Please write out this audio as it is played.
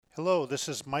Hello, this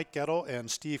is Mike Gettle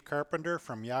and Steve Carpenter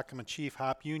from Yakima Chief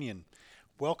Hop Union.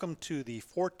 Welcome to the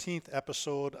 14th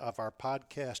episode of our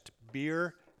podcast,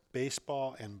 Beer,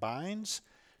 Baseball, and Binds.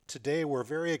 Today we're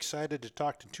very excited to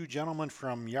talk to two gentlemen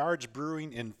from Yards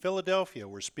Brewing in Philadelphia.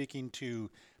 We're speaking to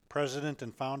President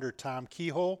and Founder Tom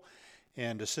Kehoe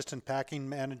and Assistant Packing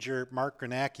Manager Mark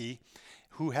Granacki,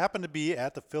 who happen to be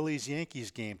at the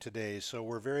Phillies-Yankees game today. So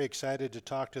we're very excited to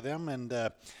talk to them,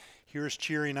 and here's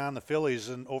cheering on the Phillies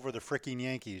and over the fricking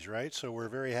Yankees, right? So we're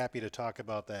very happy to talk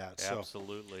about that.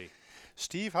 Absolutely. So,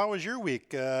 Steve, how was your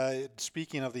week?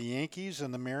 Speaking of the Yankees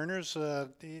and the Mariners,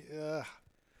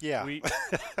 yeah.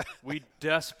 We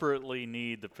desperately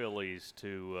need the Phillies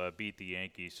to beat the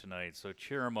Yankees tonight. So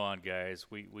cheer them on, guys.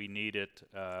 We need it.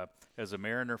 As a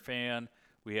Mariner fan,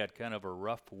 we had kind of a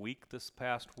rough week this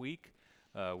past week.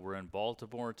 We're in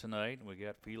Baltimore tonight. We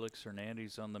got Felix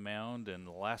Hernandez on the mound, and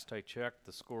the last I checked,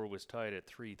 the score was tied at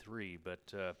 3-3.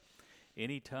 But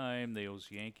anytime those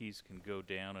Yankees can go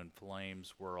down in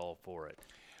flames, we're all for it.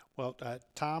 Well,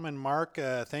 Tom and Mark,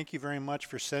 thank you very much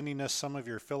for sending us some of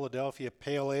your Philadelphia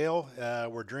Pale Ale.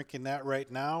 We're drinking that right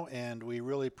now, and we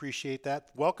really appreciate that.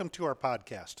 Welcome to our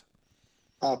podcast.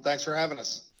 Oh, thanks for having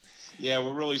us. Yeah,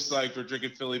 we're really psyched. We're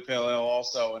drinking Philly Pale Ale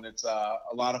also, and it's a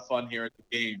lot of fun here at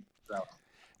the game. So.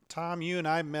 Tom, you and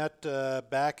I met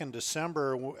back in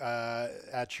December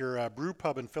at your brew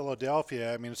pub in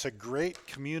Philadelphia. I mean, it's a great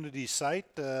community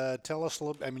site. Tell us a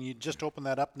little. I mean, you just opened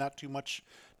that up not too much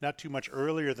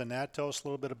earlier than that. Tell us a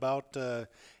little bit about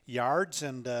Yards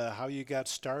and how you got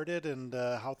started and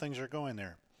how things are going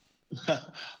there.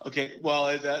 Okay,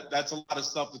 well, that's a lot of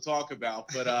stuff to talk about,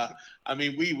 but I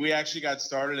mean, we actually got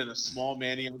started in a small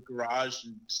Manioc garage,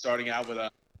 starting out with a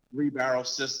 3-barrel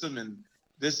system, and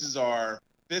this is our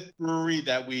 5th brewery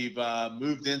that we've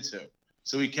moved into.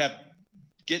 So we kept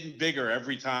getting bigger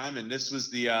every time, and this was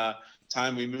the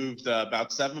time we moved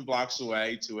about 7 blocks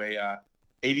away to a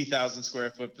 80,000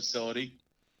 square foot facility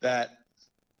that,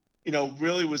 you know,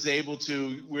 really was able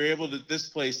to, we were able to, this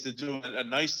place to do a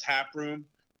nice tap room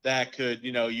that could,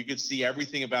 you know, you could see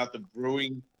everything about the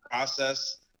brewing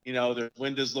process. You know, there's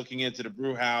windows looking into the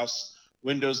brew house,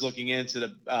 windows looking into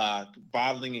the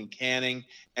bottling and canning,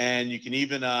 and you can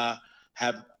even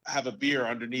have a beer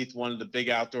underneath one of the big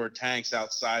outdoor tanks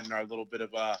outside in our little bit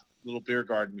of a little beer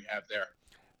garden we have there.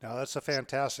 Now that's a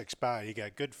fantastic spot. You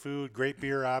got good food, great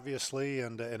beer, obviously,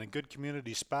 and a good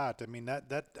community spot. I mean,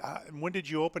 when did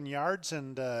you open Yards,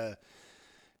 and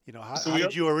you know, how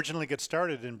did you originally get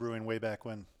started in brewing way back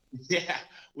when? Yeah,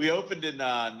 we opened in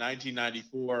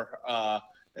 1994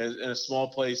 in a small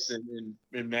place in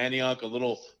Manioc, a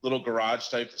little garage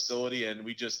type facility, and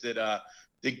we just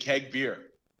did keg beer.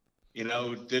 You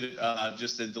know, did it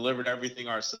just delivered everything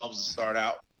ourselves to start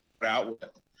out with.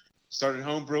 Started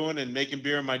home brewing and making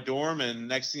beer in my dorm, and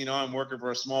next thing you know, I'm working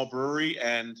for a small brewery,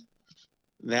 and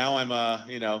now I'm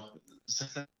you know,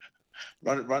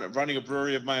 running a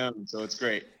brewery of my own. So it's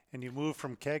great. And you moved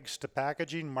from kegs to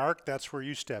packaging. Mark, that's where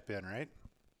you step in, right?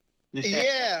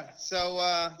 Yeah.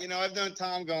 So, you know, I've known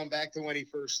Tom going back to when he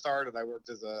first started. I worked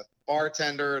as a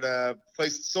bartender at a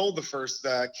place that sold the first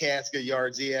cask of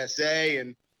Yards ESA,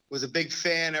 and was a big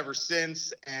fan ever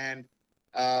since. And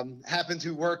happened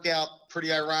to work out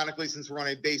pretty ironically, since we're on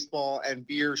a baseball and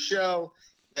beer show,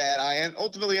 that I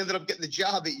ultimately ended up getting the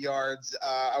job at Yards.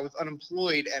 I was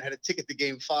unemployed and had a ticket to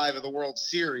Game 5 of the World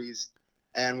Series,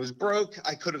 and was broke.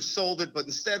 I could have sold it, but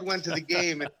instead went to the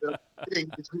game and sitting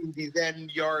between the then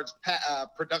Yards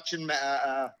production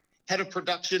head of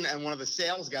production and one of the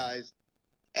sales guys.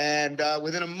 And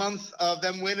within a month of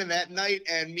them winning that night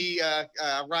and me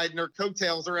riding their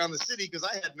coattails around the city because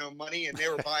I had no money, and they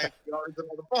were buying Yards at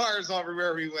all the bars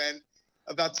everywhere we went,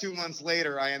 about 2 months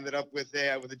later, I ended up with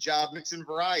a job mixing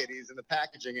varieties in the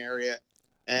packaging area.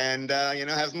 And, you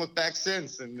know, haven't looked back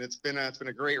since. And it's been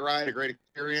a great ride, a great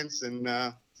experience,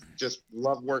 and just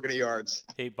love working at Yards.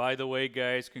 Hey, by the way,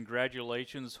 guys,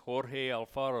 congratulations. Jorge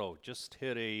Alfaro just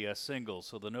hit a single,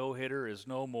 so the no-hitter is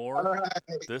no more. Right.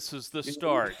 This is the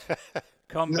start.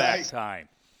 Comeback time.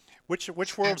 Which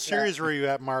World Series were you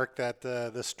at, Mark, that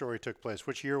this story took place?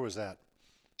 Which year was that?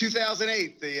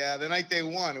 2008, the night they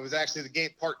won. It was actually the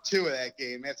game, part 2 of that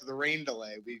game after the rain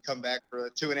delay. We'd come back for a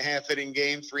 2.5 inning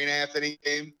game, 3.5 inning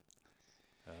game.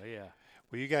 Oh, yeah.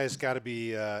 Well, you guys got to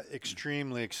be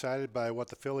extremely excited by what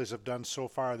the Phillies have done so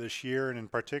far this year, and in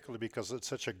particular because it's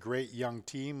such a great young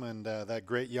team and that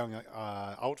great young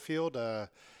outfield.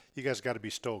 You guys got to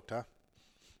be stoked, huh?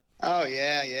 Oh,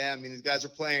 yeah. I mean, these guys are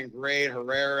playing great.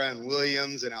 Herrera and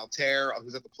Williams and Altair,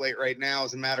 who's at the plate right now,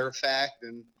 as a matter of fact.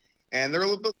 And and they're a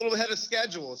little ahead of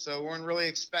schedule, so we weren't really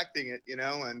expecting it,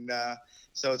 and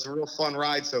so it's a real fun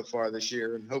ride so far this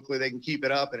year, and hopefully they can keep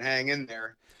it up and hang in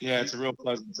there. Yeah, it's a real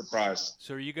pleasant surprise.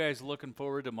 So are you guys looking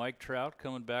forward to Mike Trout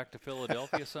coming back to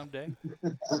Philadelphia someday?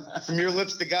 From your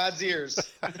lips to God's ears.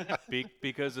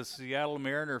 Because as a Seattle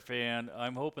Mariner fan,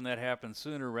 I'm hoping that happens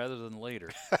sooner rather than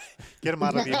later. Get him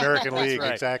out of the American League,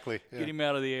 right. exactly. Yeah. Get him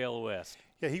out of the AL West.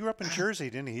 Yeah, he grew up in Jersey,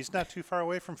 didn't he? He's not too far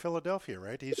away from Philadelphia,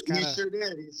 right? He sure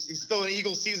did. He's still an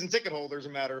Eagles season ticket holder, as a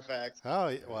matter of fact.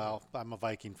 Oh, well, I'm a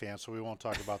Viking fan, so we won't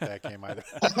talk about that game either.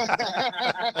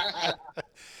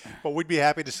 But we'd be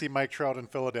happy to see Mike Trout in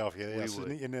Philadelphia. Yes, would.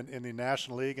 In the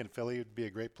National League, and Philly would be a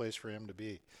great place for him to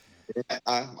be.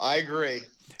 I agree.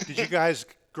 Did you guys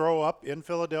grow up in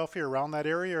Philadelphia, around that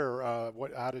area, or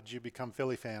how did you become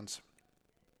Philly fans?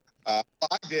 I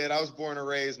did. I was born and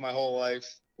raised my whole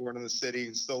life, born in the city,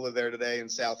 and still live there today in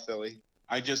South Philly.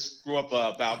 I just grew up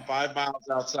about 5 miles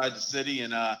outside the city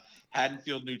in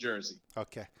Haddonfield, New Jersey.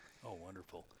 Okay. Oh,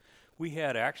 wonderful. We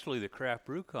had actually the Craft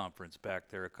Brew Conference back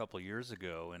there a couple of years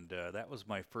ago, and that was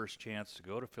my first chance to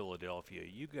go to Philadelphia.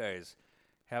 You guys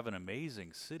have an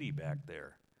amazing city back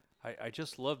there. I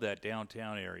just love that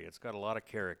downtown area. It's got a lot of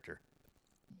character.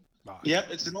 Yep,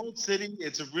 it's an old city.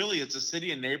 It's a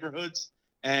city of neighborhoods,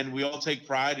 and we all take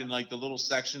pride in like the little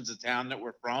sections of town that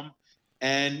we're from.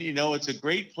 And it's a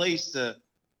great place to,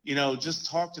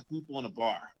 just talk to people in a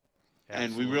bar.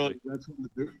 Absolutely. And that's one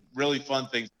of the really fun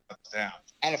things about the town.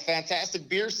 And a fantastic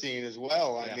beer scene as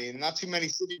well. Yeah. I mean, not too many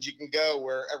cities you can go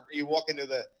where you walk into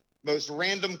the most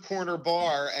random corner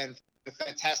bar and a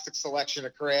fantastic selection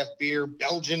of craft beer,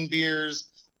 Belgian beers,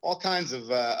 all kinds of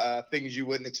things you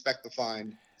wouldn't expect to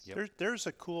find. Yep. There's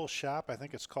a cool shop. I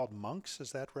think it's called Monks.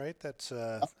 Is that right? That's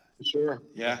Sure.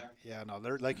 Yeah. yeah. No,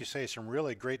 there, like you say, some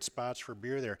really great spots for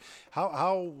beer there.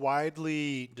 How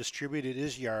widely distributed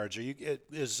is Yards? Are you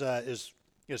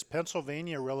is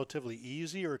Pennsylvania a relatively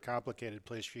easy or a complicated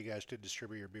place for you guys to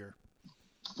distribute your beer?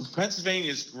 Pennsylvania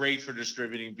is great for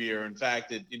distributing beer. In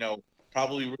fact, it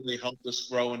probably really helped us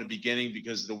grow in the beginning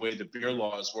because of the way the beer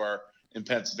laws were in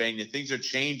Pennsylvania. Things are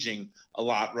changing a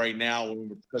lot right now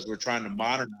because we're trying to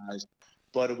modernize.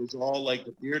 But it was all like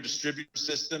the beer distributor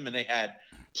system, and they had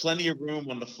plenty of room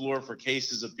on the floor for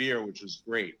cases of beer, which was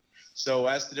great. So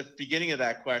as to the beginning of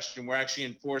that question, we're actually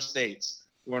in 4 states.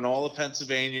 We're in all of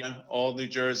Pennsylvania, all of New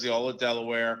Jersey, all of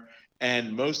Delaware,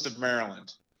 and most of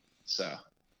Maryland. So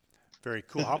Very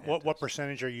cool. What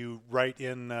percentage are you right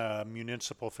in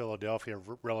municipal Philadelphia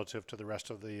relative to the rest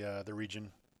of the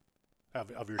region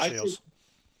of your I'd sales? say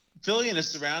Philly and the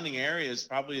surrounding area is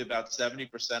probably about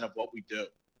 70% of what we do.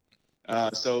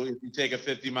 So if you take a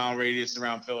 50-mile radius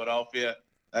around Philadelphia,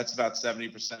 that's about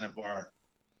 70% of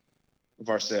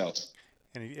our sales.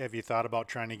 And have you thought about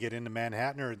trying to get into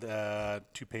Manhattan, or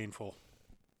too painful?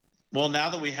 Well, now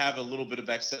that we have a little bit of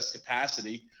excess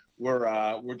capacity,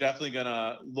 we're definitely going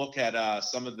to look at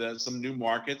some new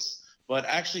markets. But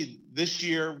actually, this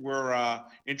year we're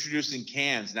introducing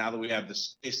cans now that we have the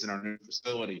space in our new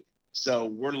facility. So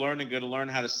we're going to learn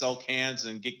how to sell cans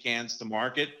and get cans to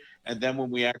market. And then when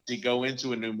we actually go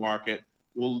into a new market,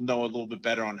 we'll know a little bit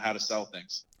better on how to sell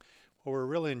things. Well, we're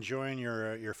really enjoying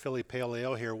your Philly Pale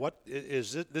Ale here. What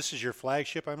is it? This is your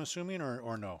flagship, I'm assuming,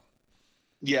 or no?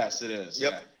 Yes, it is.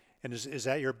 Yep. Yeah. And is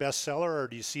that your best seller, or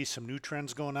do you see some new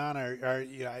trends going on? Or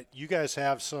you guys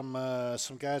have some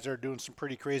guys that are doing some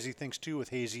pretty crazy things too with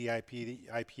hazy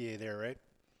IPA there, right?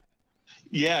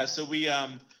 Yeah. So we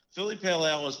Philly Pale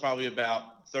Ale is probably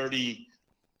about 35%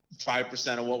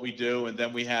 of what we do, and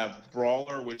then we have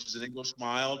Brawler, which is an English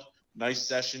mild, nice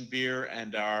session beer,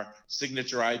 and our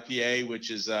signature IPA, which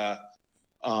is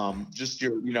just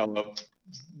your a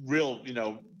real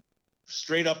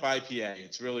straight up IPA.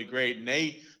 It's really great,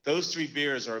 and those 3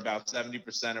 beers are about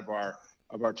 70% of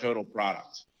our total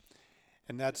product.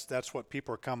 And that's what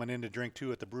people are coming in to drink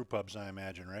too at the brew pubs, I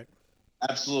imagine, right?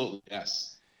 Absolutely,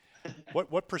 yes.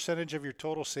 What percentage of your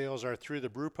total sales are through the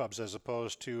brew pubs as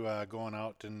opposed to going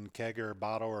out in keg or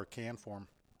bottle or can form?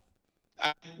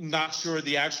 I'm not sure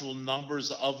the actual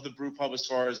numbers of the brew pub as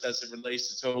far as it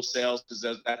relates to total sales,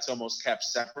 because that's almost kept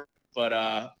separate. But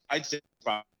I'd say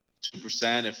about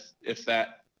 2%, if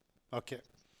that. Okay.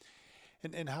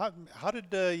 And how did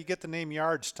you get the name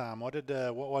Yards, Tom? What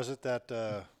was it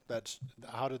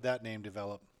how did that name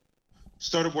develop?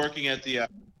 Started working at a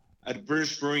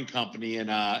British Brewing Company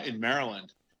in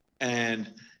Maryland,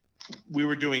 and we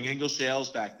were doing English ales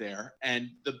back there.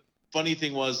 And the funny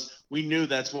thing was, we knew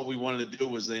that's what we wanted to do,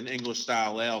 was an English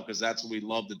style ale, because that's what we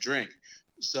love to drink.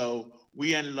 So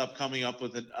we ended up coming up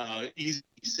with an easy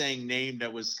saying name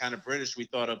that was kind of British. We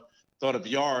thought of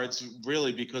Yards,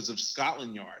 really because of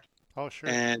Scotland Yard. Oh, sure.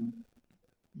 And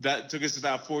that took us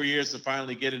about 4 years to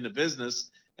finally get into business.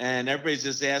 And everybody's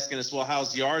just asking us, well,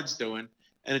 how's yards doing?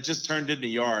 And it just turned into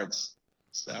yards.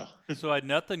 So it had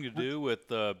nothing to do with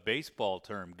the baseball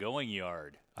term, going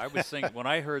yard. I was thinking, when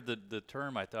I heard the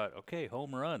term, I thought, okay,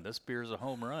 home run. This beer's a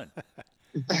home run.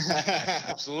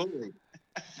 Absolutely.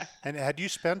 And had you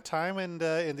spent time in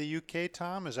the UK,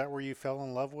 Tom? Is that where you fell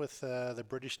in love with the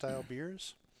British style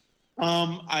beers?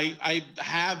 I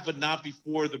have, but not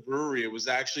before the brewery. It was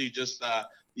actually just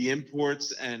the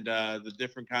imports and the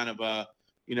different kind of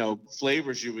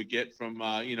flavors you would get from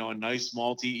a nice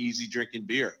malty, easy drinking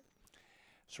beer.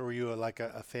 So were you like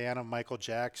a fan of Michael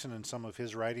Jackson and some of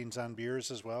his writings on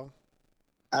beers as well?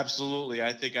 Absolutely.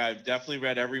 I think I've definitely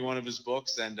read every one of his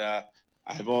books, and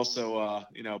I've also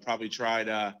probably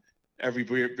tried every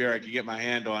beer I could get my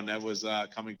hand on that was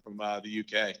coming from the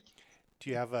UK. Do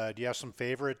you have some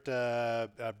favorite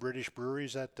British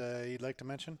breweries that you'd like to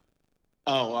mention?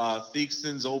 Oh,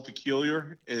 Theakston's Old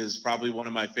Peculiar is probably one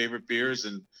of my favorite beers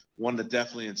and one that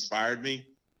definitely inspired me,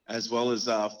 as well as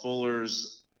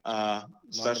Fuller's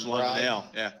Special London Ale.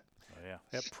 Yeah. Oh, yeah.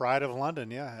 Yep, Pride of London.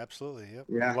 Yeah, absolutely. Yep.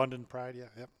 Yeah. London Pride. Yeah.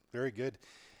 Yep. Very good.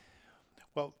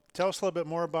 Well, tell us a little bit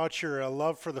more about your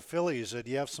love for the Phillies. Do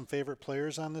you have some favorite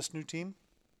players on this new team?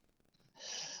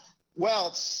 Well,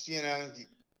 it's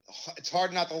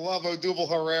hard not to love Odubel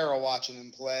Herrera watching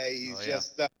him play. He's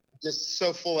just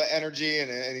so full of energy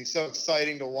and he's so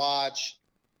exciting to watch.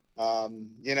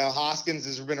 Hoskins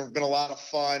has been a lot of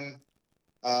fun.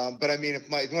 But I mean, if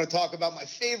you want to talk about my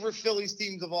favorite Phillies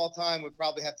teams of all time, would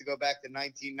probably have to go back to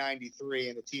 1993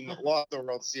 and the team that lost the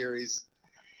World Series.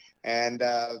 And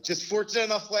just fortunate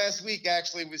enough, last week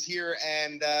actually was here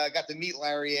and got to meet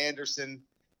Larry Anderson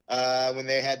when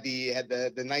they had the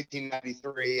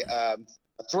 1993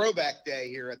 throwback day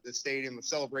here at the stadium, a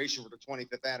celebration for the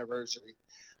 25th anniversary.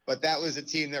 But that was a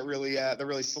team that really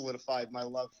solidified my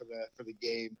love for the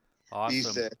game.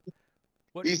 Awesome.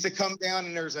 We used to come down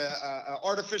and there's a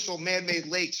artificial man-made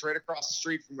lakes right across the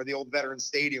street from where the old Veterans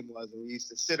Stadium was. And we used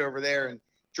to sit over there and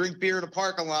drink beer in the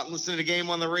parking lot and listen to the game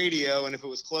on the radio. And if it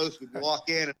was close, we'd walk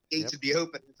in and the gates would be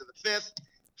open into the fifth,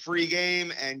 free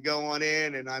game, and go on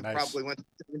in. And I probably went to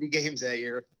 70 games that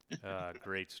year.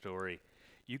 Great story.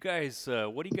 You guys,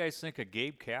 what do you guys think of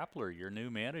Gabe Kapler, your new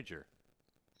manager?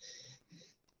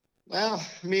 Well,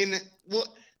 I mean,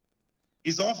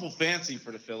 he's awful fancy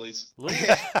for the Phillies.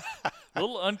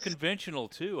 Little unconventional,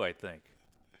 too, I think.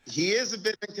 He is a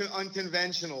bit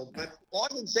unconventional, but all I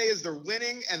can say is they're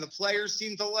winning and the players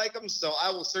seem to like him, so I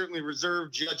will certainly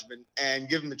reserve judgment and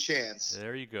give him a chance.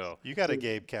 There you go. You got a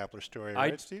Gabe Kapler story,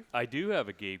 right, Steve? I do have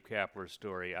a Gabe Kapler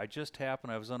story. I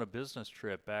was on a business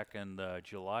trip back in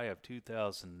July of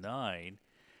 2009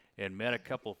 and met a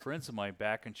couple friends of mine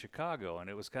back in Chicago, and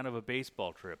it was kind of a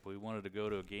baseball trip. We wanted to go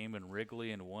to a game in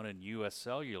Wrigley and one in U.S.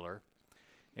 Cellular.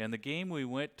 And the game we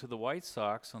went to the White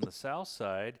Sox on the south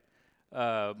side,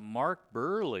 Mark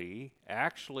Burley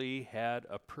actually had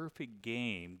a perfect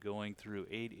game going through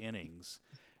 8 innings.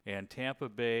 And Tampa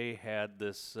Bay had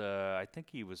this, I think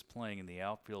he was playing in the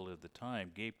outfield at the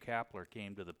time. Gabe Kapler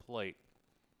came to the plate,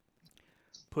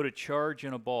 put a charge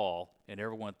in a ball, and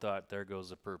everyone thought, there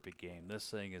goes a perfect game. This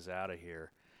thing is out of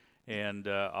here. And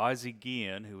Ozzie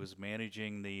Guillen, who was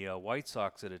managing the White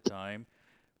Sox at the time,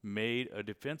 made a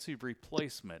defensive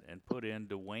replacement and put in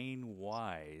Dwayne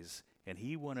Wise, and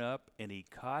he went up and he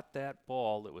caught that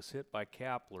ball that was hit by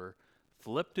Kapler,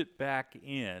 flipped it back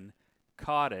in,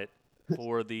 caught it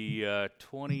for the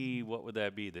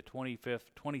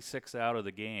 26th out of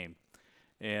the game,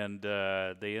 and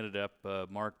they ended up,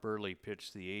 Mark Burley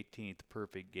pitched the 18th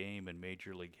perfect game in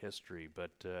Major League history,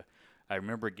 but I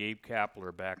remember Gabe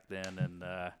Kapler back then and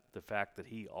the fact that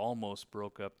he almost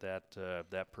broke up that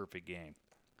perfect game.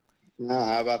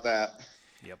 How about that?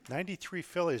 Yep. 93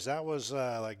 Phillies. That was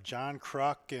like John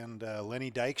Kruk and Lenny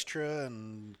Dykstra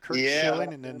and Kurt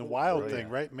Schilling, and then the wild thing,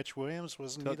 right? Mitch Williams,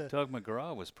 wasn't he? Tug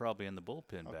McGraw was probably in the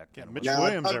bullpen back then. Mitch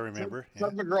Williams, I remember.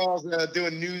 Tug McGraw's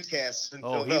doing newscasts in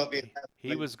Philadelphia.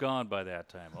 He was gone by that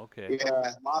time. Okay. Yeah,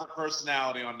 a lot of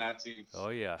personality on that team. Oh,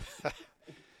 yeah.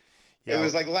 It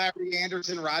was like Larry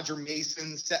Anderson, Roger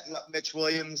Mason setting up Mitch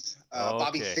Williams.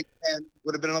 Bobby Thigpen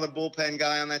would have been another bullpen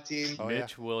guy on that team.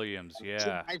 Mitch Williams,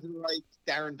 yeah. Eisenreich,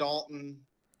 Darren Dalton.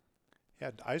 Yeah,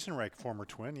 Eisenreich, former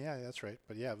Twin. Yeah, that's right.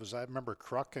 But yeah, I remember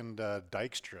Kruk and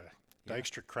Dykstra.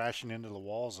 Dykstra crashing into the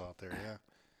walls out there.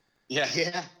 Yeah.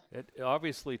 Yeah. It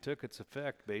obviously took its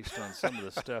effect based on some of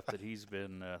the stuff that he's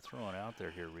been throwing out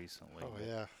there here recently. Oh,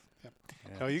 yeah. Yep.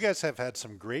 Yeah. No, you guys have had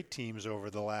some great teams over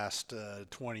the last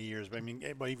 20 years. But I mean,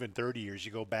 even 30 years.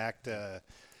 You go back to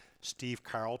Steve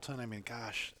Carlton. I mean,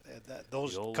 gosh,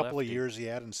 those couple of years he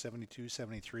had in 72,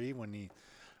 73 when he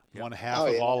Yep. Won half Oh,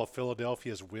 of yeah. all of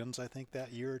Philadelphia's wins, I think,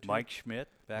 that year or two. Mike Schmidt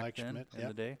back Mike then Schmidt, in yep.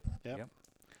 the day. Yep.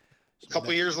 A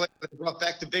couple years later, they brought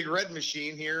back the big red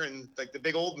machine here, and like the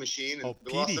big old machine. And Oh,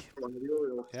 we lost Petey. it from the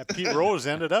Orioles. Yeah, Pete Rose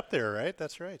ended up there, right?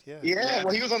 That's right. Yeah. Yeah,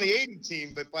 well, he was on the 80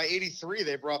 team, but by 83,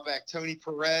 they brought back Tony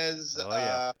Perez, Oh,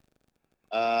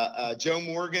 yeah. Joe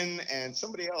Morgan, and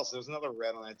somebody else. There was another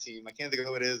red on that team. I can't think of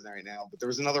who it is right now, but there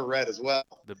was another red as well.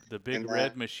 The big And,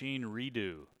 red machine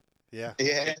redo. Yeah.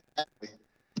 Yeah.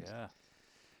 Yeah.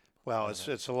 Well,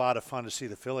 it's a lot of fun to see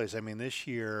the Phillies. I mean, this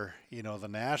year, you know, the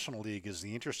National League is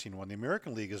the interesting one. The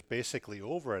American League is basically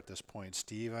over at this point,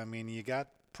 Steve. I mean, you got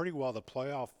pretty well the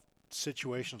playoff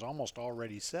situation's almost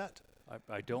already set.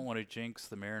 I don't want to jinx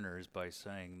the Mariners by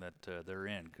saying that they're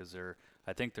in, because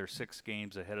I think they're 6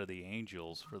 games ahead of the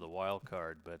Angels for the wild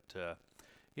card. But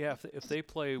yeah, if they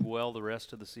play well the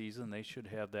rest of the season, they should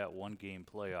have that 1-game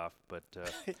playoff. But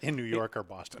In New York or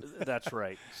Boston. that's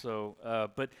right. So,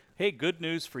 but hey, good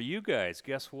news for you guys.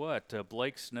 Guess what?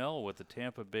 Blake Snell with the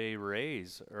Tampa Bay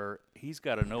Rays, he's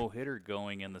got a no-hitter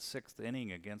going in the 6th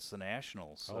inning against the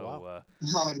Nationals. So, Oh, wow.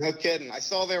 Oh, no kidding. I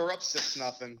saw they were up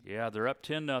 6-0. yeah, they're up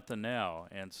 10-0 now,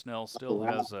 and Snell still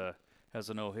has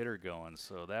a no-hitter going.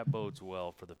 So that bodes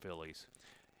well for the Phillies.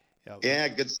 Yeah,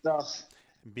 good stuff.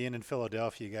 Being in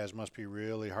Philadelphia, you guys must be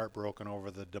really heartbroken over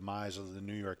the demise of the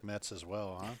New York Mets as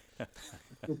well, huh?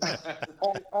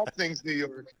 all things New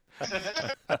York.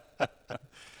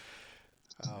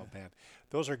 Oh, man.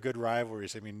 Those are good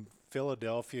rivalries. I mean,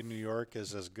 Philadelphia, New York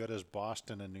is as good as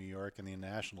Boston and New York in the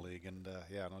National League. And,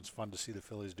 yeah, no, it's fun to see the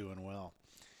Phillies doing well.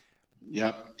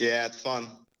 Yep. Yeah, it's fun.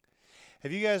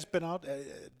 Have you guys been out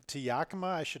to Yakima?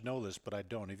 I should know this, but I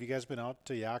don't. Have you guys been out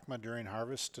to Yakima during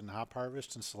harvest and hop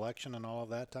harvest and selection and all of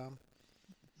that, Tom?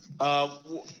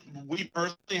 We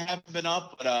personally haven't been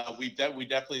up, but we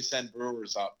definitely send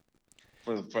brewers up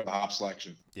for the hop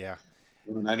selection. Yeah.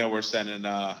 And I know we're sending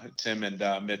Tim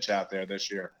and Mitch out there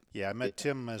this year. Yeah, I met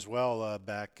Tim as well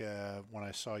back when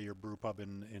I saw your brew pub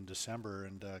in December,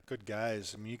 and good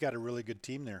guys. I mean, you got a really good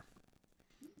team there.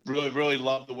 Really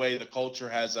love the way the culture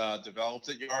has developed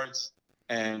at Yards,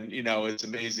 and it's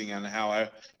amazing on how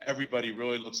everybody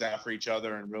really looks out for each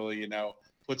other and really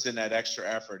puts in that extra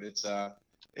effort. It's a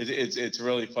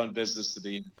really fun business to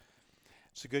be in.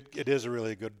 It is a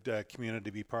really good community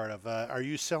to be part of. Are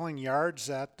you selling yards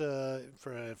at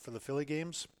for the Philly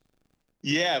games?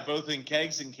 Yeah, both in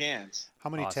kegs and cans.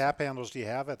 How many Awesome. tap handles do you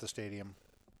have at the stadium?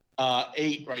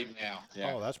 8 right now.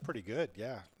 Yeah. Oh, that's pretty good.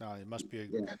 Yeah. No, it must be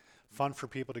fun for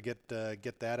people to get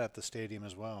that at the stadium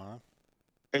as well, huh?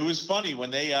 It was funny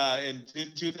when they in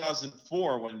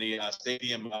 2004 when the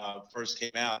stadium first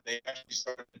came out, they actually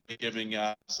started giving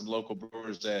some local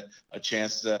brewers a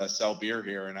chance to sell beer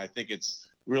here, and I think it's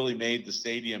really made the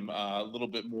stadium a little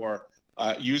bit more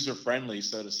user friendly,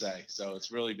 so to say. So it's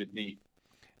really been neat.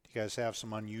 You guys have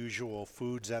some unusual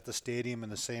foods at the stadium in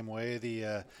the same way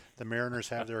the Mariners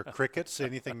have their crickets.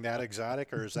 Anything that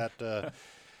exotic, or is that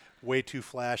way too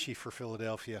flashy for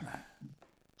Philadelphia?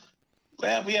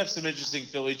 Well, we have some interesting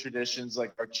Philly traditions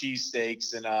like our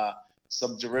cheesesteaks and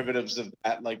some derivatives of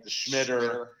that, like the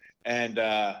Schmitter. And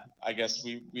I guess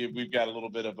we've got a little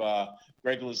bit of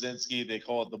Greg Luzinski. They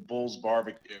call it the Bulls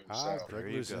Barbecue. Ah, So. Greg There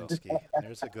you go. Luzinski.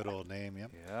 There's a good old name.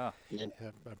 Yep. Yeah, Yeah,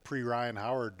 pre-Ryan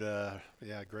Howard.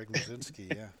 Yeah, Greg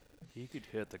Luzinski. Yeah. he could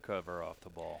hit the cover off the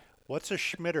ball. What's a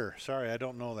Schmitter? Sorry, I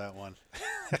don't know that one.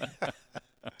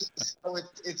 So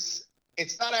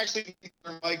it's not actually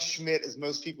Mike Schmidt as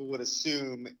most people would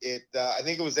assume. I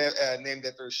think it was named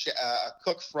after a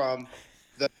cook from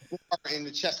the bar in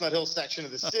the Chestnut Hill section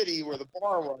of the city where the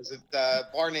bar was. A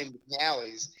bar named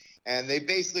McNally's, and they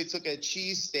basically took a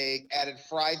cheesesteak, added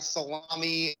fried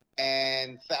salami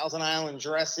and Thousand Island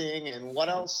dressing, and what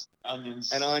else?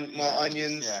 Onions. And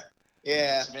onions. Yeah.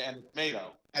 Yeah. And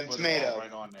tomato. And Put it tomato. all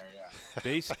right on there,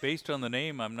 yeah. Based on the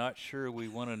name, I'm not sure we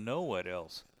want to know what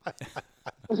else.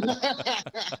 And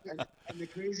the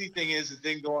crazy thing is, it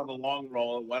didn't go on the long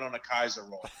roll. It went on a Kaiser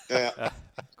roll. Yeah.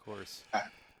 Of course.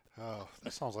 Oh,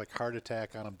 that sounds like heart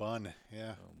attack on a bun.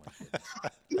 Yeah. Oh my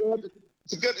goodness.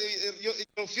 It's a good.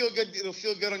 It'll feel good. It'll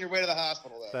feel good on your way to the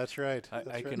hospital, though. That's right. I That's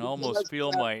right. can almost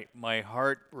feel my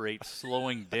heart rate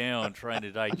slowing down trying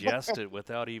to digest it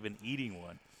without even eating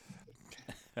one.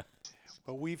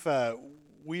 Well,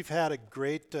 we've had a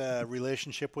great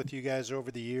relationship with you guys over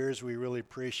the years. We really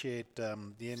appreciate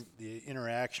the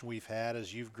interaction we've had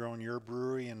as you've grown your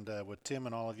brewery, and with Tim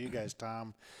and all of you guys,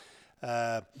 Tom.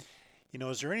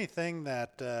 Is there anything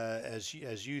that, as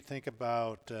you think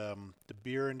about the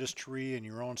beer industry and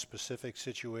your own specific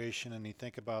situation, and you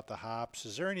think about the hops,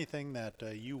 is there anything that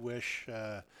you wish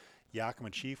Yakima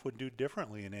Chief would do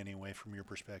differently in any way from your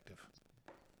perspective?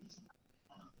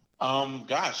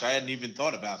 Gosh, I hadn't even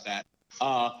thought about that.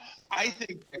 I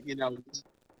think that,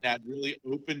 that really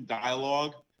open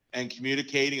dialogue and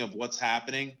communicating of what's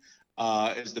happening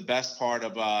is the best part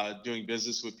of doing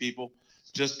business with people.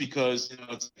 Just because,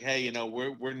 it's like, hey,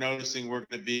 we're noticing we're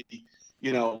going to be,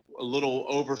 a little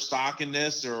overstock in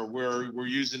this, or we're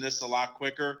using this a lot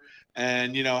quicker.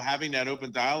 And, having that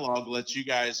open dialogue lets you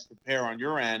guys prepare on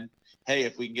your end. Hey,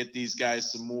 if we can get these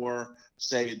guys some more,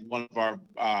 say one of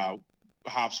our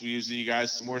hops we use you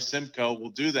guys some more Simcoe,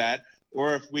 we'll do that.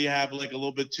 Or if we have like a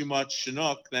little bit too much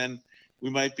Chinook, then we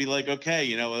might be like,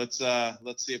 okay, let's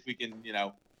see if we can,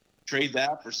 trade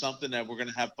that for something that we're going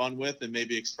to have fun with and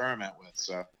maybe experiment with.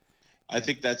 So I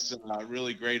think that's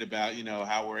really great about,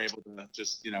 how we're able to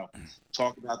just,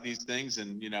 talk about these things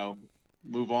and,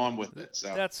 move on with it.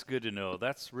 So that's good to know.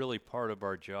 That's really part of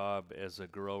our job as a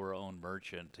grower-owned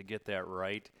merchant, to get that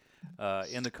right.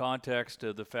 In the context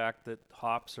of the fact that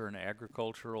hops are an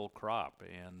agricultural crop,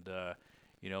 and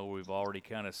we've already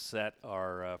kind of set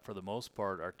our, for the most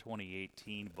part, our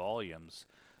 2018 volumes.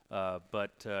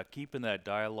 But keeping that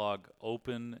dialogue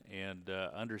open and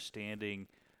understanding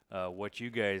what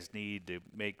you guys need to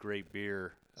make great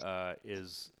beer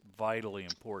is vitally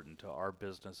important to our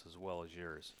business as well as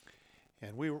yours.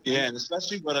 And and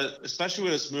especially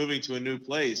with us moving to a new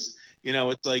place,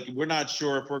 it's like we're not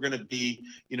sure if we're going to be,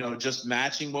 just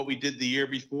matching what we did the year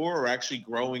before, or actually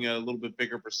growing a little bit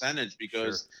bigger percentage,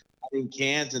 because adding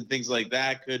cans and things like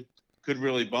that could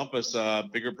really bump us a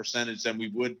bigger percentage than we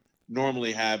would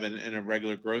normally have in a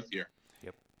regular growth year.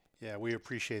 Yep. Yeah, we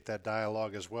appreciate that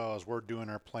dialogue as well as we're doing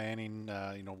our planning.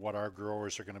 What our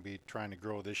growers are going to be trying to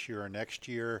grow this year or next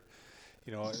year.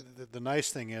 The nice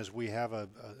thing is we have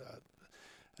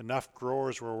enough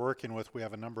growers we're working with. We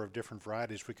have a number of different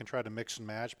varieties. We can try to mix and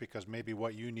match, because maybe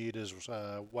what you need is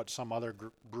what some other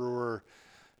brewer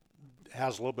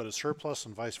has a little bit of surplus,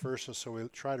 and vice versa. So we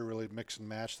try to really mix and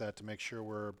match that to make sure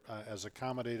we're as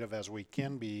accommodative as we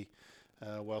can be,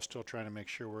 while still trying to make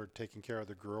sure we're taking care of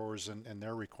the growers and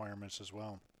their requirements as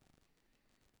well.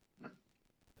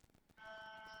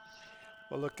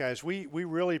 Well, look, guys, we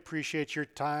really appreciate your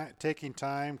taking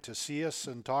time to see us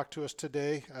and talk to us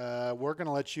today. We're going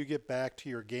to let you get back to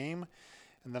your game,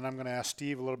 and then I'm going to ask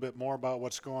Steve a little bit more about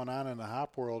what's going on in the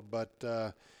hop world. But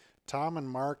Tom and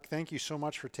Mark, thank you so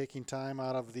much for taking time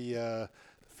out of the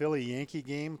Philly Yankee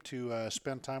game to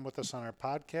spend time with us on our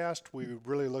podcast. We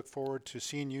really look forward to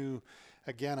seeing you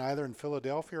again, either in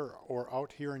Philadelphia or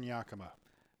out here in Yakima.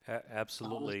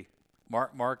 Absolutely.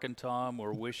 Mark and Tom,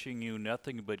 we're wishing you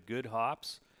nothing but good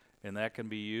hops, and that can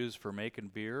be used for making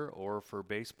beer or for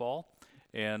baseball.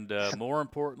 And more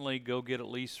importantly, go get at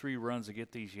least 3 runs to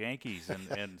get these Yankees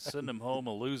and send them home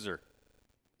a loser.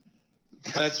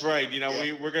 That's right.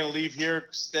 We're going to leave here,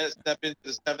 step into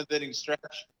the 7th inning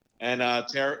stretch, and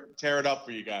tear it up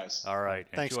for you guys. All right.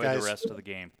 Thanks, Enjoy guys. the rest of the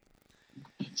game.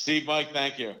 Steve, Mike,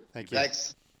 thank you. Thank you.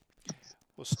 Thanks.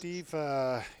 Well, Steve,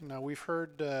 we've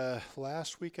heard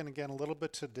last week and again a little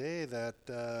bit today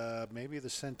that maybe the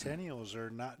Centennials are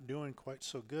not doing quite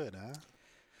so good, huh?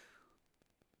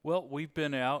 Well, we've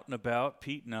been out and about,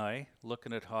 Pete and I,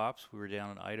 looking at hops. We were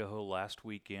down in Idaho last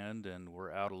weekend, and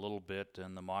we're out a little bit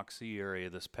in the Moxie area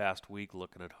this past week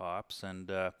looking at hops. And,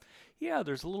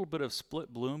 there's a little bit of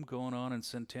split bloom going on in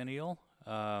Centennial.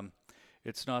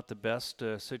 It's not the best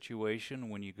situation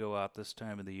when you go out this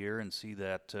time of the year and see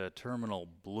that terminal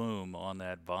bloom on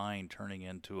that vine turning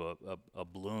into a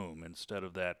bloom instead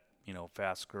of that,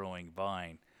 fast-growing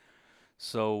vine.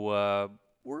 So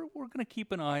we're going to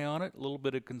keep an eye on it. A little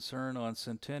bit of concern on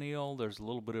Centennial. There's a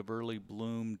little bit of early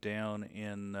bloom down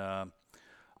in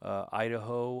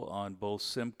Idaho on both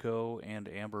Simcoe and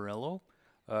Amarillo.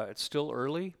 It's still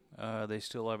early. They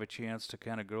still have a chance to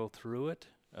kind of grow through it,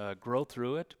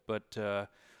 but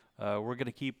we're going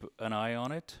to keep an eye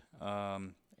on it.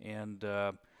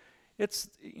 It's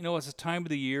a time of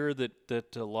the year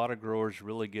that a lot of growers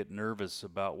really get nervous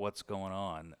about what's going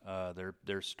on.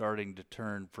 They're starting to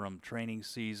turn from training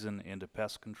season into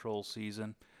pest control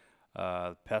season.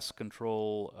 Pest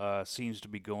control seems to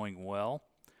be going well,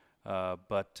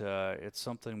 but it's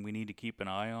something we need to keep an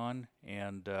eye on.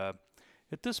 And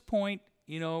at this point,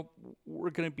 we're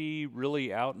going to be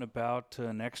really out and about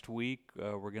next week.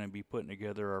 We're going to be putting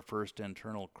together our first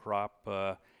internal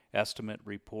crop estimate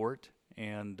report.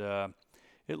 And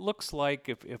it looks like,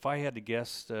 if I had to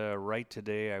guess right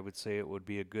today, I would say it would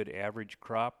be a good average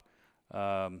crop.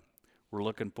 We're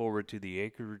looking forward to the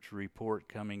acreage report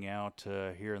coming out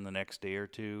here in the next day or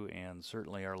two, and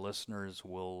certainly our listeners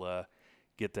will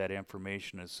get that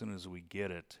information as soon as we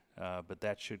get it. But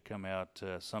that should come out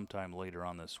sometime later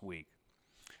on this week.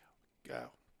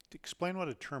 Explain what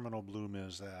a terminal bloom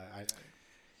is.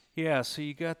 Yeah, so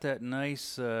you got that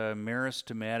nice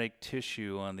meristematic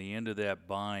tissue on the end of that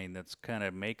vine that's kind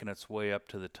of making its way up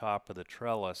to the top of the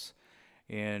trellis,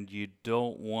 and you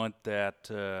don't want that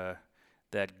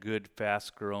that good,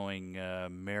 fast-growing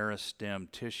meristem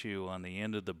tissue on the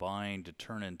end of the vine to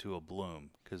turn into a bloom,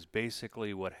 because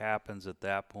basically what happens at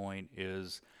that point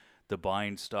is the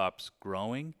vine stops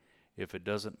growing. If it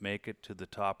doesn't make it to the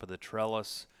top of the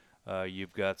trellis,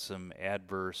 you've got some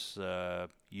adverse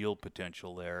yield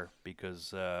potential there,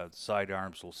 because side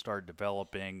arms will start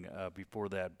developing before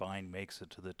that vine makes it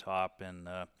to the top, and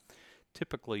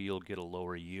typically you'll get a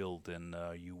lower yield than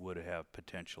you would have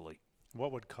potentially.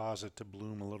 What would cause it to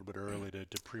bloom a little bit early,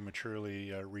 to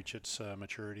prematurely reach its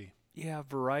maturity? Yeah,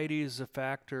 variety is a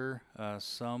factor.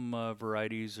 Some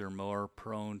varieties are more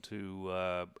prone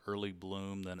to early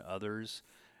bloom than others.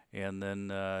 And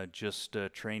then just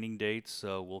training dates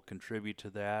will contribute to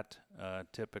that.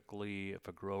 Typically, if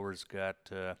a grower's got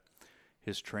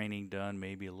his training done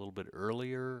maybe a little bit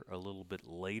earlier, a little bit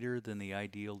later than the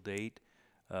ideal date,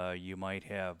 you might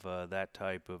have that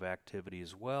type of activity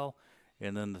as well.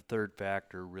 And then the third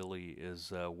factor really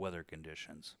is weather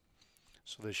conditions.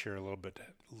 So this year a little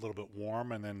bit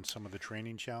warm, and then some of the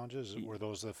training challenges, were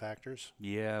those the factors?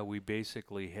 Yeah, we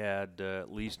basically had,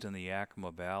 at least in the Yakima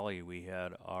Valley, we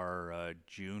had our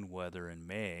June weather in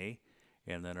May,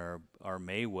 and then our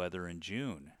May weather in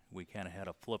June. We kind of had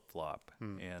a flip-flop,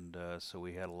 and so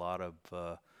we had a lot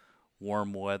of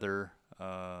warm weather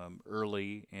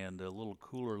early and a little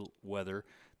cooler weather.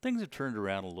 Things have turned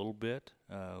around a little bit.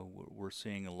 We're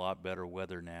seeing a lot better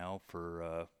weather now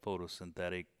for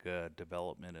photosynthetic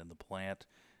development in the plant,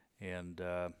 and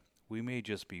we may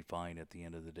just be fine at the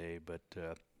end of the day, but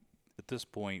at this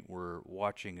point we're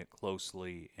watching it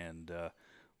closely, and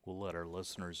we'll let our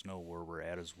listeners know where we're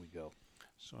at as we go.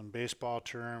 So in baseball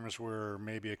terms, we're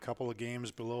maybe a couple of games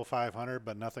below 500,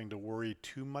 but nothing to worry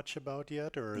too much about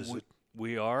yet, or is it?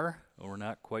 We are. We're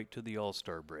not quite to the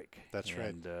All-Star break. That's right.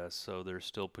 And so there's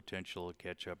still potential to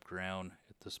catch up ground.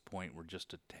 At this point, we're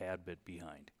just a tad bit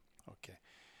behind. Okay.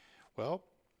 Well,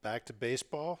 back to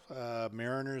baseball.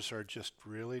 Mariners are just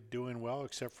really doing well,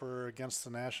 except for against the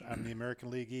American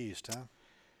League East, huh?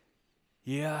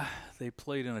 Yeah, they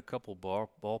played in a couple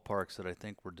ballparks that I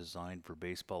think were designed for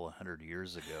baseball 100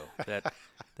 years ago.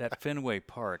 That Fenway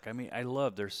Park. I mean,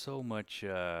 there's so much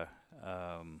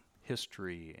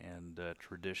history and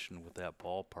tradition with that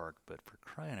ballpark, but for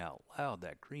crying out loud,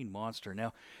 that green monster.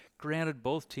 Now, granted,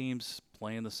 both teams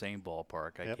play in the same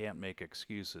ballpark. I can't make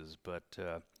excuses, but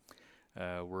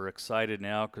we're excited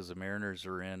now because the Mariners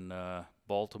are in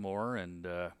Baltimore, and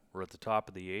we're at the top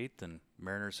of the 8th, and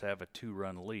Mariners have a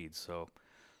 2-run lead, so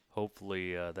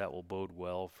hopefully that will bode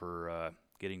well for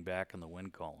getting back in the win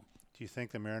column. Do you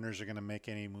think the Mariners are going to make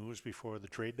any moves before the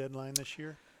trade deadline this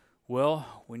year?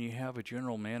 Well, when you have a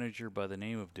general manager by the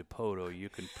name of Dipoto, you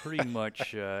can pretty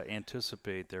much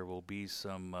anticipate there will be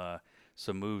some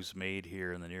moves made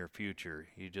here in the near future.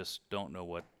 You just don't know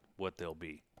what they'll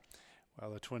be.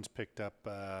 Well, the Twins picked up,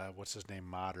 what's his name,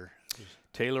 Motter.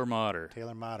 Taylor Motter.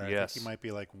 Taylor Motter. Yes. I think he might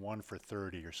be like 1 for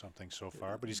 30 or something so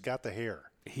far, but he's got the hair.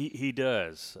 He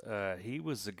does. He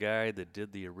was the guy that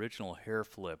did the original hair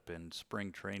flip in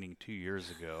spring training 2 years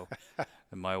ago.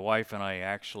 And my wife and I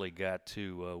actually got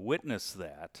to witness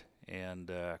that.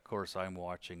 And, of course, I'm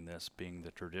watching this being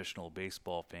the traditional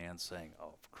baseball fan saying,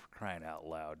 oh, for crying out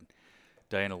loud.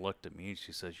 Diana looked at me and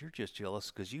she says, you're just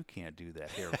jealous because you can't do that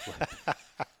hair flip.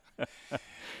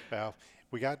 Well,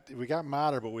 we got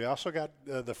Motter, but we also got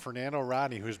the Fernando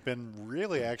Rodney, who's been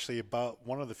really actually about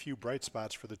one of the few bright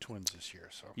spots for the Twins this year.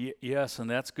 So yes, and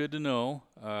that's good to know.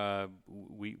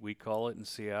 We call it in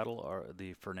Seattle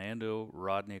the Fernando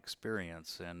Rodney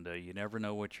experience, and you never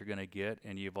know what you're going to get.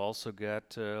 And you've also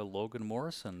got Logan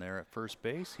Morrison there at first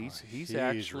base. He's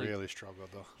actually really struggled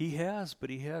though. He has, but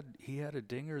he had a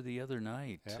dinger the other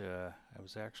night. Yep. I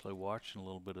was actually watching a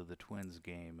little bit of the Twins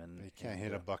game, and he can't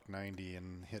hit a $190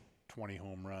 and hit 20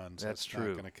 home runs. That's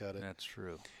true. Not going to cut it. That's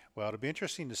true. Well, it'll be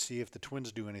interesting to see if the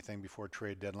Twins do anything before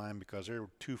trade deadline, because they're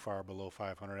too far below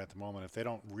 500 at the moment. If they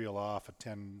don't reel off a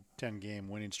 10-game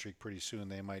winning streak pretty soon,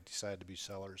 they might decide to be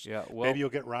sellers. Yeah, well, maybe you'll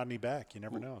get Rodney back. You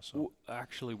never know. So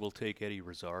actually, we'll take Eddie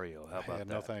Rosario. How about that?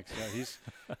 No thanks. Yeah,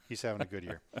 he's having a good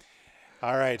year.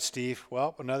 All right, Steve.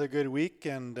 Well, another good week,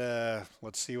 and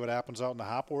let's see what happens out in the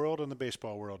hop world and the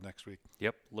baseball world next week.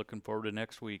 Yep, looking forward to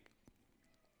next week.